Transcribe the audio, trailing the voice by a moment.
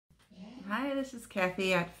Hi, this is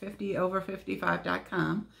Kathy at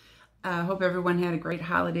 50over55.com. Hope everyone had a great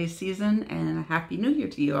holiday season and a happy new year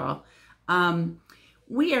to you all.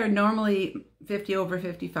 We are normally 50 over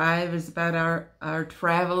 55 is about our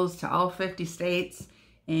travels to all 50 states,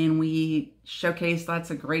 and we showcase lots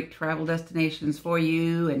of great travel destinations for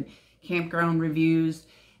you and campground reviews,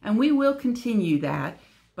 and we will continue that.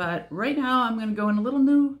 But right now I'm going to go in a little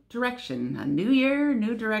new direction, a new year,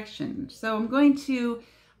 new direction. So I'm going to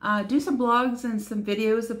do some blogs and some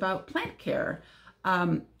videos about plant care.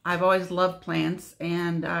 I've always loved plants,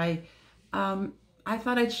 and I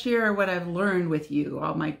thought I'd share what I've learned with you,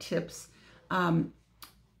 all my tips. And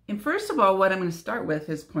first of all, what I'm going to start with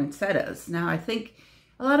is poinsettias. Now, I think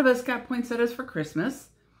a lot of us got poinsettias for Christmas,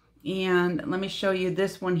 and let me show you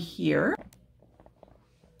this one here.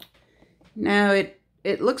 Now,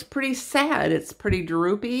 it looks pretty sad. It's pretty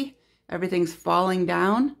droopy. Everything's falling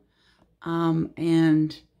down,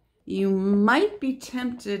 and you might be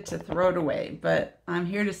tempted to throw it away, but I'm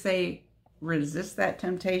here to say resist that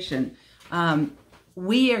temptation.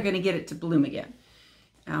 We are going to get it to bloom again.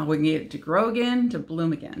 We're going to get it to grow again, to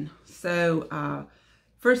bloom again. So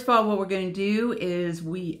first of all, what we're going to do is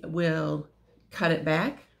we will cut it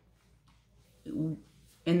back, and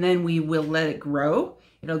then we will let it grow.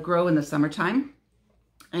 It'll grow in the summertime.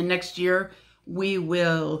 And next year, we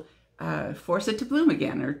will force it to bloom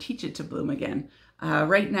again, or teach it to bloom again.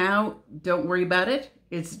 Right now, don't worry about it.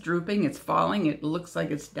 It's drooping, it's falling, it looks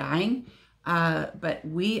like it's dying, but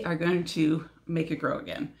we are going to make it grow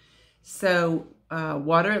again. So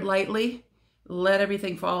water it lightly, let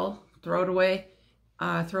everything fall, throw it away,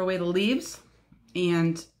 throw away the leaves,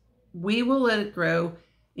 and we will let it grow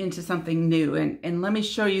into something new. And let me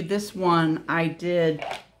show you this one I did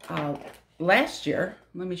last year.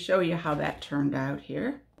 Let me show you how that turned out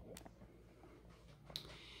here.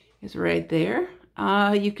 It's right there.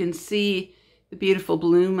 You can see the beautiful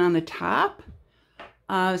bloom on the top.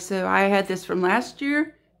 So I had this from last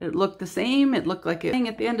year. It looked the same. It looked like it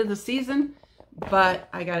at the end of the season, but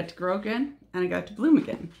I got it to grow again and I got it to bloom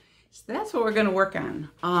again. So that's what we're going to work on.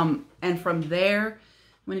 And from there,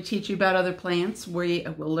 I'm going to teach you about other plants. We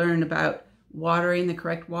will learn about watering, the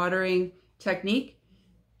correct watering technique.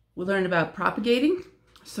 We'll learn about propagating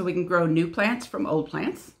so we can grow new plants from old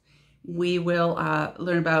plants. We will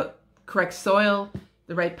learn about correct soil,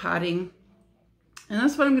 the right potting. And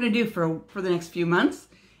that's what I'm going to do for the next few months.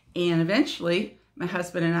 And eventually, my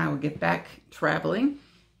husband and I will get back traveling,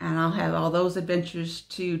 and I'll have all those adventures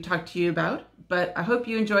to talk to you about. But I hope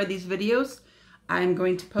you enjoyed these videos. I'm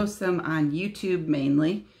going to post them on YouTube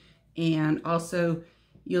mainly, and also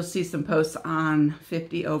you'll see some posts on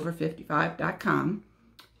 50over55.com.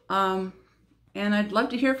 And I'd love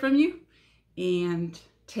to hear from you, and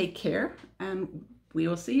take care, and we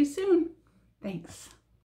will see you soon. Thanks.